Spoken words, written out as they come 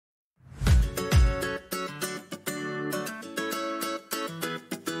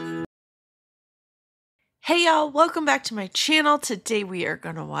Hey y'all, welcome back to my channel. Today we are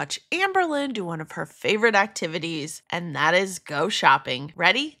gonna watch Amberlynn do one of her favorite activities, and that is go shopping.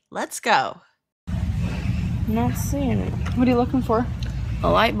 Ready? Let's go. Not seeing it. What are you looking for? A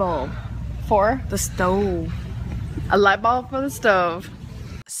light bulb. For? The stove. A light bulb for the stove.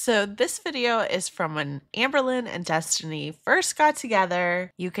 So this video is from when Amberlynn and Destiny first got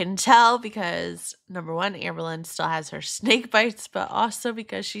together. You can tell because number one, Amberlynn still has her snake bites, but also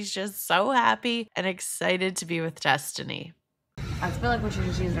because she's just so happy and excited to be with Destiny. I feel like we should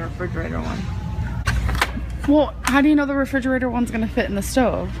just use the refrigerator one. Well, how do you know the refrigerator one's gonna fit in the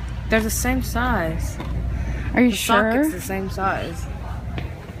stove? They're the same size. Are you The sure? socket's the same size.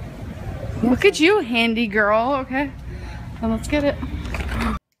 Look at you, handy girl. Okay, then let's get it.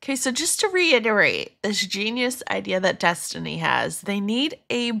 Okay, so just to reiterate this genius idea that Destiny has, they need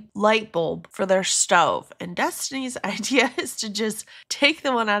a light bulb for their stove. And Destiny's idea is to just take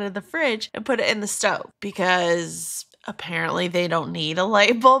the one out of the fridge and put it in the stove because apparently they don't need a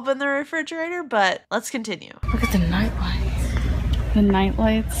light bulb in the refrigerator, but let's continue. Look at the night lights. The night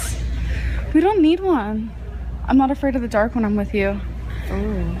lights. We don't need one. I'm not afraid of the dark when I'm with you.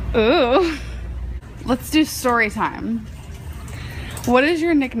 Ooh. Ooh. Let's do story time. What is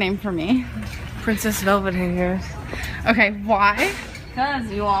your nickname for me? Princess Velvet Hangers. Okay, why?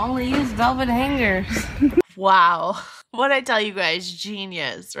 Because you only use velvet hangers. Wow. What'd I tell you guys?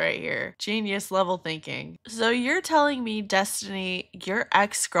 Genius right here. Genius level thinking. So you're telling me, Destiny, your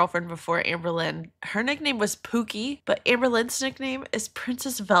ex-girlfriend before Amberlynn, her nickname was Pookie, but Amberlynn's nickname is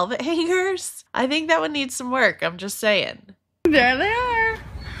Princess Velvet Hangers? I think that would need some work. I'm just saying. There they are.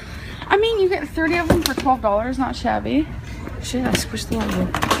 I mean, you get 30 of them for $12. Not shabby. Shit, I squished the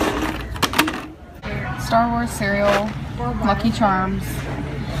one. Star Wars cereal, Lucky Charms.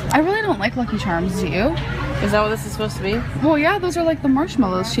 I really don't like Lucky Charms, do you? Is that what this is supposed to be? Well, yeah, those are like the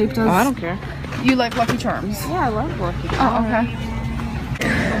marshmallows shaped as... Oh, I don't care. You like Lucky Charms? Yeah, I love Lucky Charms. Oh,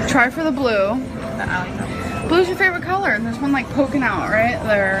 okay. Try for the blue. I like that. Blue's your favorite color, and there's one like poking out right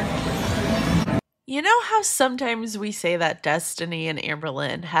there. You know how sometimes we say that Destiny and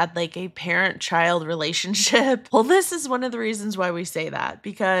Amberlynn had like a parent-child relationship? Well, this is one of the reasons why we say that,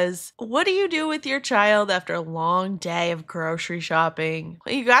 because what do you do with your child after a long day of grocery shopping?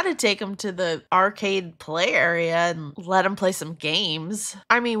 Well, you gotta take them to the arcade play area and let them play some games.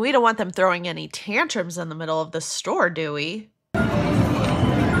 I mean, we don't want them throwing any tantrums in the middle of the store, do we?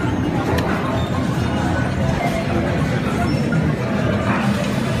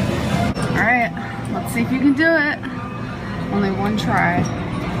 Let's see if you can do it. Only one try.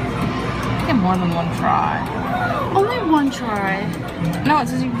 Get more than one try. Only one try. No, it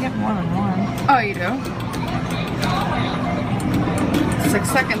says you can get more than one. Oh, you do? 6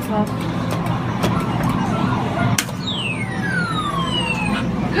 seconds left.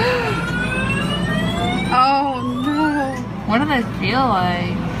 Oh no. What do they feel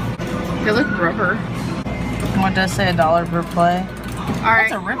like? They look rubber. What does say $1 per play? Alright.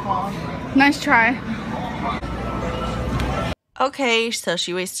 That's a rip-off. Nice try. Okay, so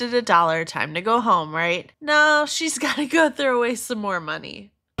she wasted $1. Time to go home, right? No, she's gotta go throw away some more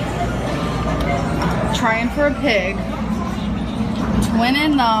money. Trying for a pig.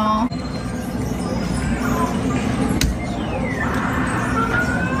 Twinning though.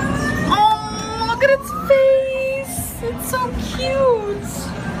 Oh, look at its face. It's so cute.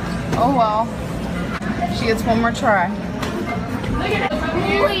 Oh well. She gets one more try.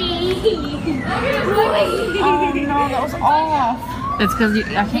 Oh no, that was off. It's because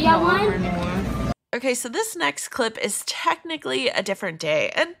I can't go over anymore. Okay, so this next clip is technically a different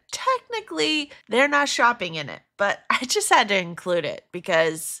day, and technically they're not shopping in it, but I just had to include it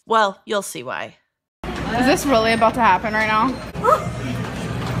because, well, you'll see why. Is this really about to happen right now?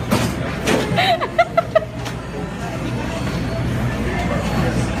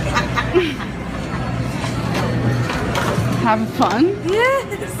 Having fun?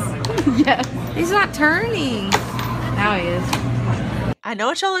 Yes. Yes. He's not turning. Now he is. I know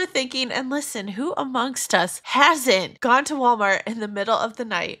what y'all are thinking, and listen, who amongst us hasn't gone to Walmart in the middle of the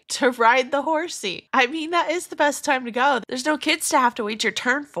night to ride the horsey? I mean, that is the best time to go. There's no kids to have to wait your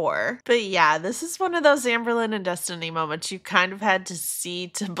turn for. But yeah, this is one of those Amberlynn and Destiny moments you kind of had to see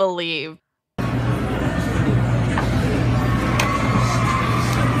to believe.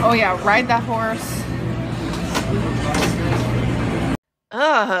 Oh yeah, ride that horse.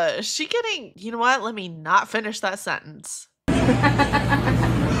 She getting, you know what? Let me not finish that sentence.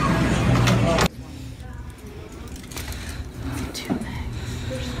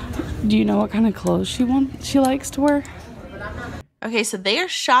 Do you know what kind of clothes she likes to wear? Okay, so they are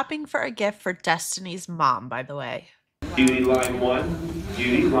shopping for a gift for Destiny's mom, by the way. Judy, line 1.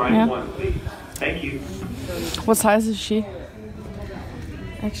 Judy, line 1, please. Thank you. What size is she?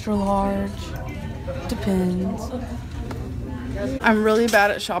 Extra large. Depends. I'm really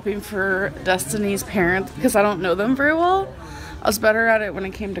bad at shopping for Destiny's parents because I don't know them very well. I was better at it when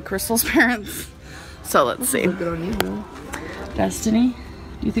it came to Crystal's parents. So let's see. Good on you. Destiny,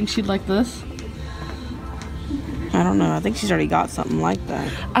 do you think she'd like this? I don't know. I think she's already got something like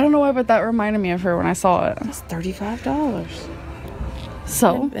that. I don't know why, but that reminded me of her when I saw it. It's $35.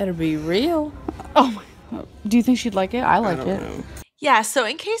 So, It better be real. oh my God. Do you think she'd like it? I like I don't it. know. Yeah, so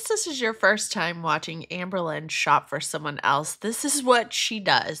in case this is your first time watching Amberlynn shop for someone else, this is what she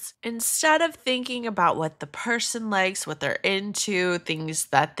does. Instead of thinking about what the person likes, what they're into, things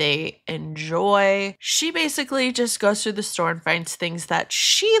that they enjoy, she basically just goes through the store and finds things that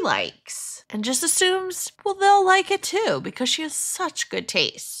she likes and just assumes, well, they'll like it too because she has such good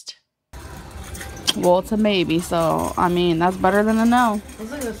taste. Well, it's a maybe, so I mean, that's better than a no.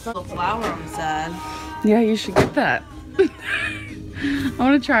 Looks like there's a flower on the side. Yeah, you should get that. I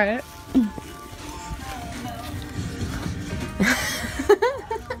want to try it.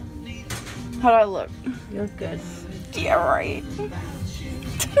 How do I look? You look good. Yeah, right.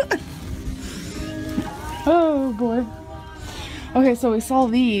 Oh boy. Okay, so we saw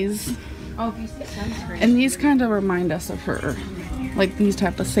these, Oh, if you see sunscreen. and these kind of remind us of her. Like these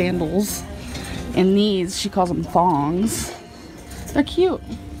type of sandals. And these, she calls them thongs. They're cute.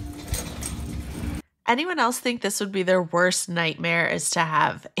 Anyone else think this would be their worst nightmare is to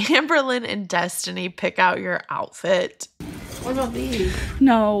have Amberlynn and Destiny pick out your outfit? What about these?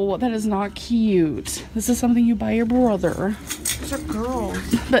 No, that is not cute. This is something you buy your brother. Those are girls.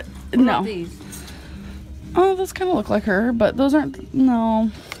 But What no. about these? Oh, those kind of look like her, but those aren't, no.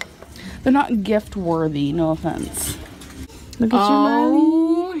 They're not gift worthy, no offense. Look at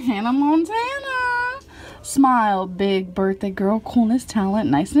Oh, Hannah Montana. Smile, big birthday girl, coolness, talent,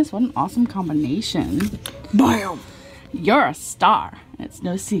 niceness. What an awesome combination. Bam! You're a star. It's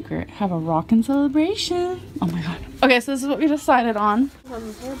no secret. Have a rockin' celebration. Oh my god. Okay, so this is what we decided on.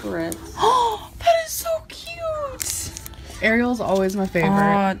 Oh, that is so cute. Ariel's always my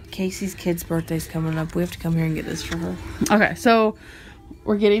favorite. Casey's kid's birthday's coming up. We have to come here and get this for her. Okay, so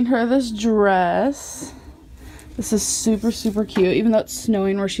we're getting her this dress. This is super, super cute. Even though it's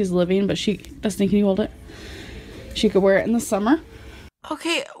snowing where she's living, but Destiny, can you hold it? She could wear it in the summer.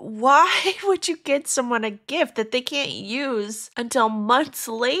 Okay, why would you get someone a gift that they can't use until months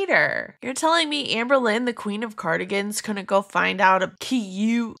later? You're telling me Amberlynn, the queen of cardigans, couldn't go find out a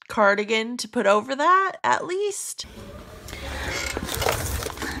cute cardigan to put over that, at least?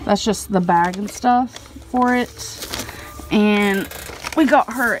 That's just the bag and stuff for it. And we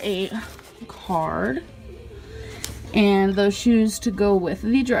got her a card and those shoes to go with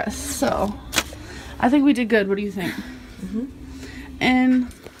the dress. So I think we did good. What do you think? Mm-hmm.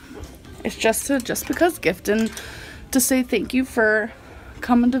 And it's just because gift and to say thank you for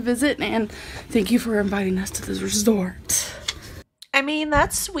coming to visit and thank you for inviting us to this resort. I mean,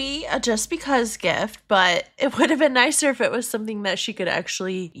 that's sweet, a just because gift, but it would have been nicer if it was something that she could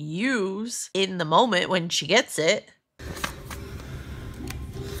actually use in the moment when she gets it.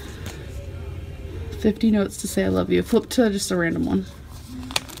 50 notes to say I love you. Flip to just a random one.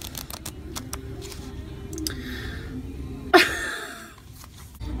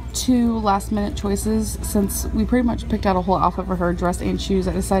 Two last minute choices. Since we pretty much picked out a whole outfit for her, dress and shoes,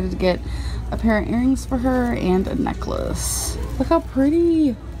 I decided to get a pair of earrings for her and a necklace. Look how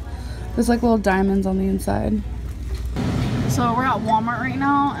pretty. There's like little diamonds on the inside. So we're at Wommart right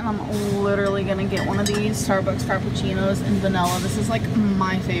now and I'm literally gonna get one of these Starbucks Frappuccinos in vanilla. This is like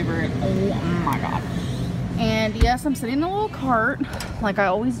my favorite. Oh my god. And yes, I'm sitting in a little cart like I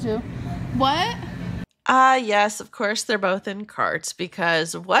always do. What? Yes, of course they're both in carts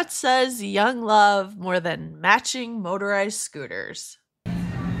because what says young love more than matching motorized scooters?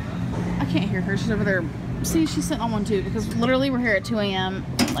 I can't hear her. She's over there. See, she's sitting on one too because literally we're here at 2 a.m.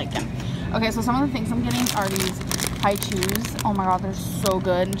 Like, yeah. Okay, so some of the things I'm getting are these high chews. Oh my god, they're so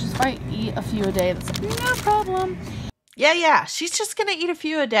good. And just if I eat a few a day, that's no problem. Yeah, she's just gonna eat a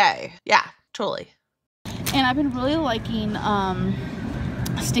few a day. Yeah, totally. And I've been really liking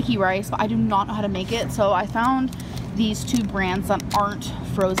sticky rice, but I do not know how to make it. So I found these two brands that aren't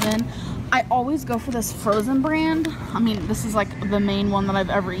frozen. I always go for this frozen brand. I mean, this is like the main one that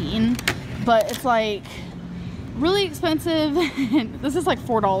I've ever eaten, but it's like really expensive. This is like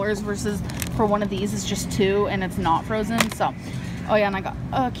 $4 versus for one of these is just $2 and it's not frozen. So, oh yeah, and I got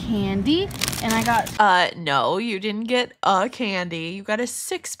a candy and I got no, you didn't get a candy. You got a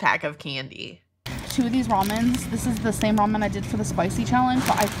 6-pack of candy. 2 of these ramens. This is the same ramen I did for the spicy challenge,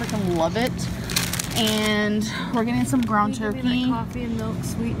 but I freaking love it. And we're getting some ground turkey. Coffee and milk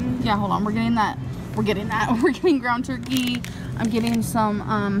sweetened. Yeah, hold on. We're getting that we're getting that. We're getting ground turkey. I'm getting some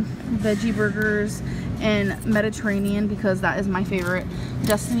veggie burgers and Mediterranean because that is my favorite.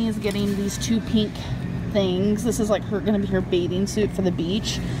 Destiny is getting these 2 pink things. This is like gonna be her bathing suit for the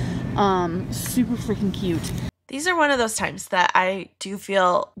beach. Super freaking cute. These are one of those times that I do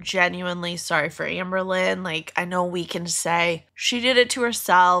feel genuinely sorry for Amberlynn. Like, I know we can say she did it to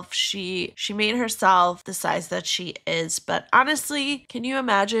herself. She made herself the size that she is. But honestly, can you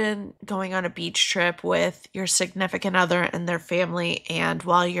imagine going on a beach trip with your significant other and their family, and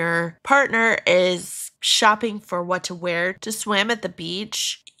while your partner is shopping for what to wear to swim at the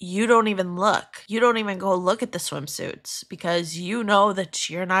beach, you don't even look. You don't even go look at the swimsuits because you know that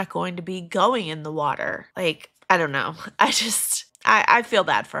you're not going to be going in the water. Like, I don't know. I feel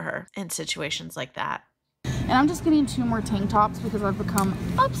bad for her in situations like that. And I'm just getting 2 more tank tops because I've become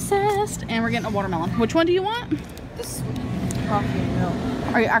obsessed. And we're getting a watermelon. Which one do you want? This sweet coffee and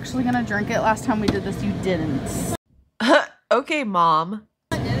milk. Are you actually gonna drink it? Last time we did this, you didn't. Okay, Mom.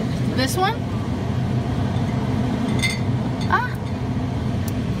 This one? Ah.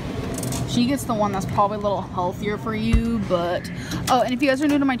 She gets the one that's probably a little healthier for you, but... Oh, and if you guys are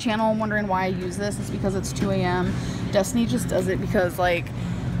new to my channel and wondering why I use this, it's because it's 2 a.m. Destiny just does it because, like,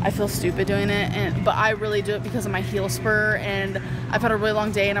 I feel stupid doing it, but I really do it because of my heel spur, and I've had a really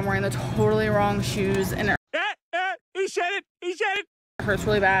long day, and I'm wearing the totally wrong shoes, and He said it! He said it! it hurts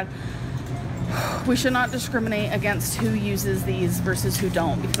really bad. We should not discriminate against who uses these versus who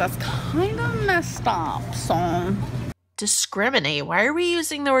don't, because that's kind of messed up, so... Discriminate? Why are we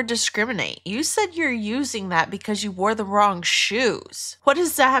using the word discriminate? You said you're using that because you wore the wrong shoes. What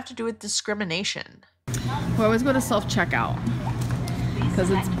does that have to do with discrimination? We always go to self-checkout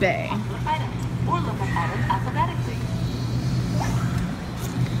because it's Bay.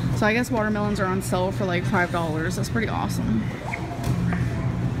 So I guess watermelons are on sale for like $5. That's pretty awesome.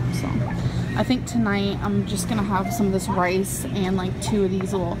 So I think tonight I'm just gonna have some of this rice and like 2 of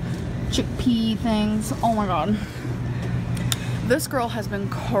these little chickpea things. Oh my god. This girl has been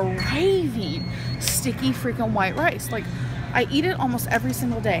craving sticky freaking white rice. Like, I eat it almost every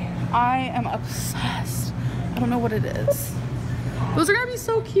single day. I am obsessed. I don't know what it is. Those are gonna be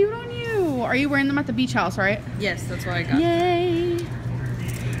so cute on you. Are you wearing them at the beach house, right? Yes, that's what I got. Yay.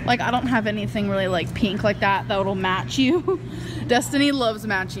 Like, I don't have anything really like pink like that will match you. Destiny loves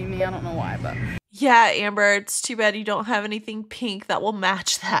matching me. I don't know why, but... Yeah, Amber, it's too bad you don't have anything pink that will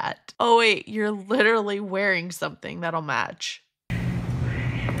match that. Oh wait, you're literally wearing something that'll match.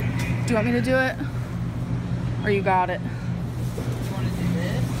 Do you want me to do it? Or you got it? You want to do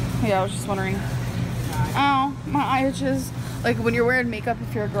this? Yeah, I was just wondering. Ow, my eye itches. Like when you're wearing makeup,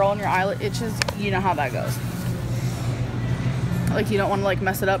 if you're a girl and your eye itches, you know how that goes. Like you don't want to like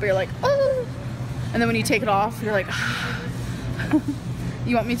mess it up, but you're like, oh. And then when you take it off, you're like,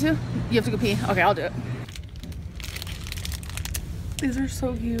 you want me to? You have to go pee? Okay, I'll do it. These are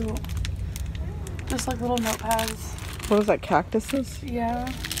so cute. Just like little notepads. What is that, cactuses?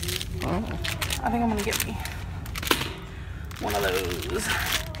 Yeah. Oh. I think I'm gonna get me one of those.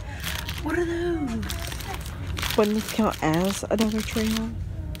 What are those? Wouldn't this count as another tray-on?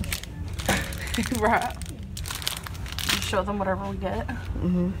 Right. Just show them whatever we get.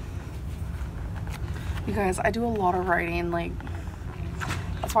 Mm-hmm. You guys, I do a lot of writing. Like,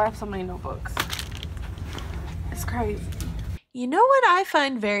 that's why I have so many notebooks. It's crazy. You know what I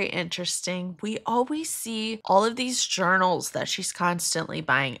find very interesting? We always see all of these journals that she's constantly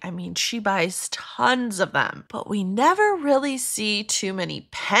buying. I mean, she buys tons of them, but we never really see too many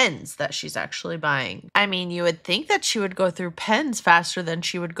pens that she's actually buying. I mean, you would think that she would go through pens faster than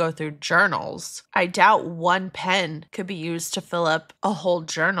she would go through journals. I doubt 1 pen could be used to fill up a whole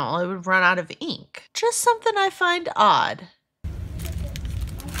journal. It would run out of ink. Just something I find odd.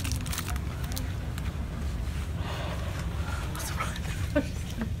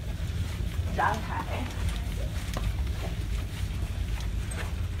 Okay.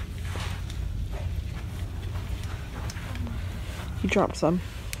 You dropped some.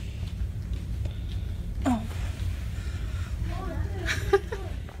 Oh.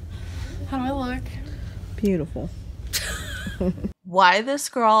 How do I look? Beautiful. Why this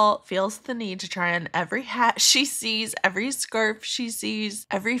girl feels the need to try on every hat she sees, every scarf she sees,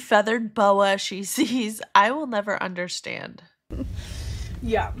 every feathered boa she sees, I will never understand.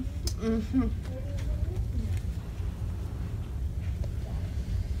 Yeah. Mm-hmm.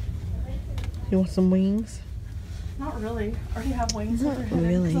 You want some wings? Not really. I already have wings over here.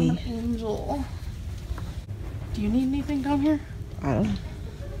 Really? I'm an angel. Do you need anything down here? I don't know.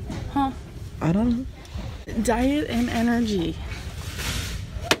 Huh? I don't know. Diet and energy.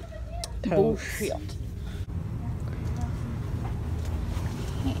 Totes. Bullshit.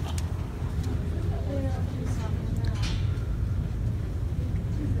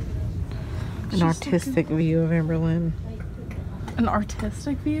 An artistic view of Amberlynn. An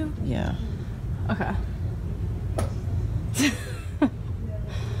artistic view? Yeah. Okay.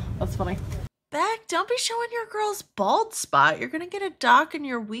 That's funny. Beck, don't be showing your girl's bald spot. You're gonna get a doc in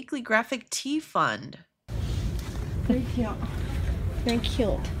your weekly graphic tee fund. Very cute. Very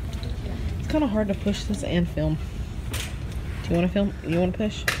cute. It's kind of hard to push this and film. Do you want to film? You want to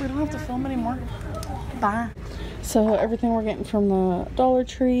push? We don't have to film anymore. Bye. So everything we're getting from the Dollar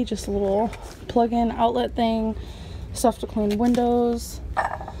Tree, just a little plug-in outlet thing, stuff to clean windows,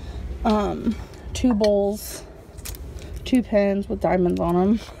 2 bowls, 2 pens with diamonds on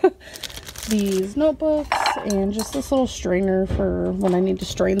them, these notebooks, and just this little strainer for when I need to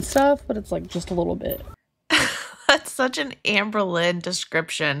strain stuff, but it's like just a little bit. That's such an Amberlynn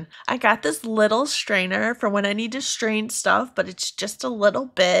description. I got this little strainer for when I need to strain stuff, but it's just a little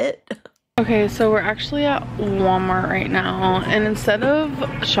bit. Okay, so we're actually at Wommart right now, and instead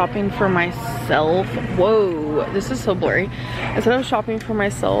of shopping for myself, whoa, this is so blurry. Instead of shopping for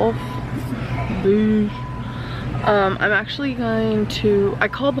myself, boo, I'm actually going to, I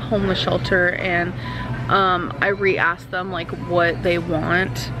called the homeless shelter and I re-asked them like what they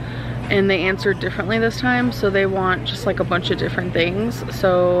want, and they answered differently this time. So they want just like a bunch of different things.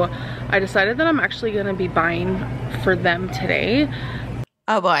 So I decided that I'm actually gonna be buying for them today.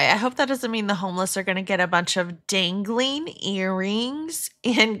 Oh boy, I hope that doesn't mean the homeless are gonna get a bunch of dangling earrings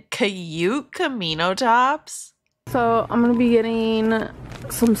and cute Camino tops. So I'm gonna be getting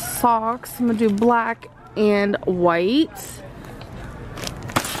some socks. I'm gonna do black and white.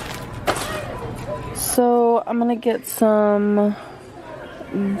 So I'm gonna get some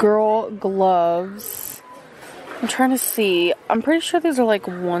girl gloves. I'm trying to see. I'm pretty sure these are like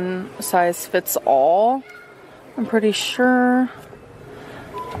one size fits all. I'm pretty sure.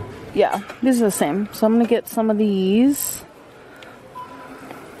 Yeah, these are the same. So I'm gonna get some of these.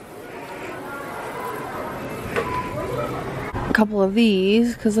 A couple of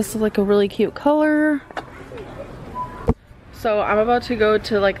these because this is like a really cute color. So I'm about to go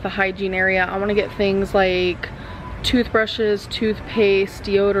to like the hygiene area. I want to get things like toothbrushes, toothpaste,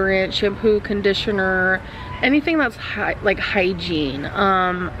 deodorant, shampoo, conditioner, anything that's like hygiene.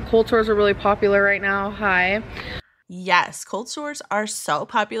 Cold sores are really popular right now. Hi. Yes, cold sores are so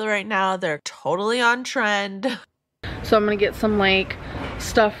popular right now. They're totally on trend. So I'm gonna get some like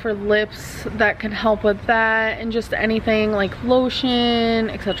stuff for lips that can help with that, and just anything like lotion,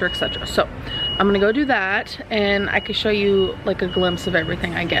 etc, etc. So I'm gonna go do that, and I can show you like a glimpse of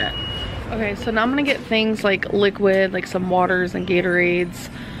everything I get. Okay, so now I'm gonna get things like liquid, like some waters and Gatorades.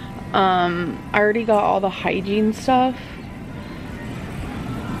 I already got all the hygiene stuff.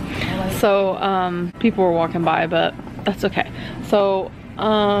 So people were walking by, but that's okay. So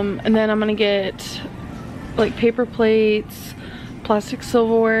and then I'm gonna get like paper plates, plastic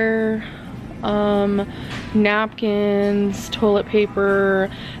silverware, napkins, toilet paper,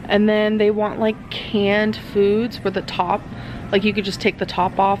 and then they want like canned foods for the top. Like you could just take the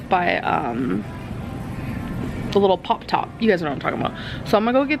top off by the little pop top. You guys know what I'm talking about. So I'm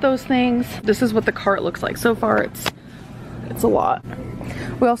gonna go get those things. This is what the cart looks like. So far it's a lot.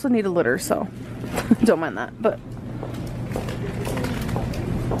 We also need a litter, so don't mind that, but.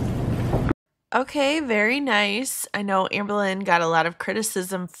 Okay, very nice. I know Amberlynn got a lot of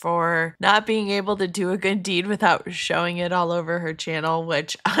criticism for not being able to do a good deed without showing it all over her channel,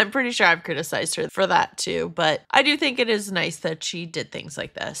 which I'm pretty sure I've criticized her for that too, but I do think it is nice that she did things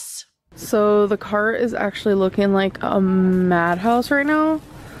like this. So the cart is actually looking like a madhouse right now.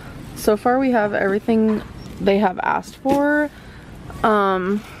 So far we have everything they have asked for,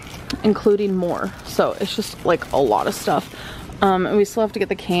 including more. So it's just like a lot of stuff. And we still have to get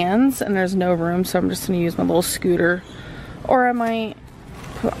the cans, and there's no room, so I'm just gonna use my little scooter. Or I might,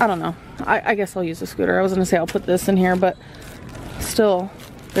 I don't know. I guess I'll use the scooter. I was gonna say I'll put this in here, but still,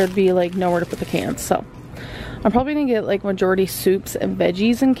 there'd be like nowhere to put the cans. So I'm probably gonna get like majority soups and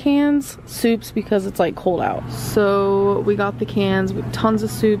veggies in cans. Soups because it's like cold out. So we got the cans with tons of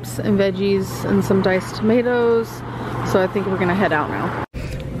soups and veggies and some diced tomatoes. So I think we're gonna head out now.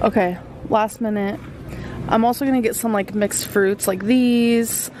 Okay, last minute. I'm also gonna get some like mixed fruits like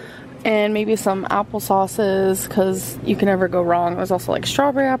these, and maybe some applesauces because you can never go wrong. There's also like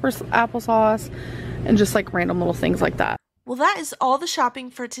strawberry applesauce and just like random little things like that. Well, that is all the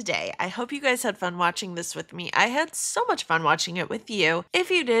shopping for today. I hope you guys had fun watching this with me. I had so much fun watching it with you. If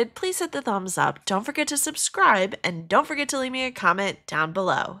you did, please hit the thumbs up. Don't forget to subscribe, and don't forget to leave me a comment down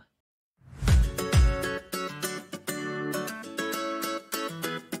below.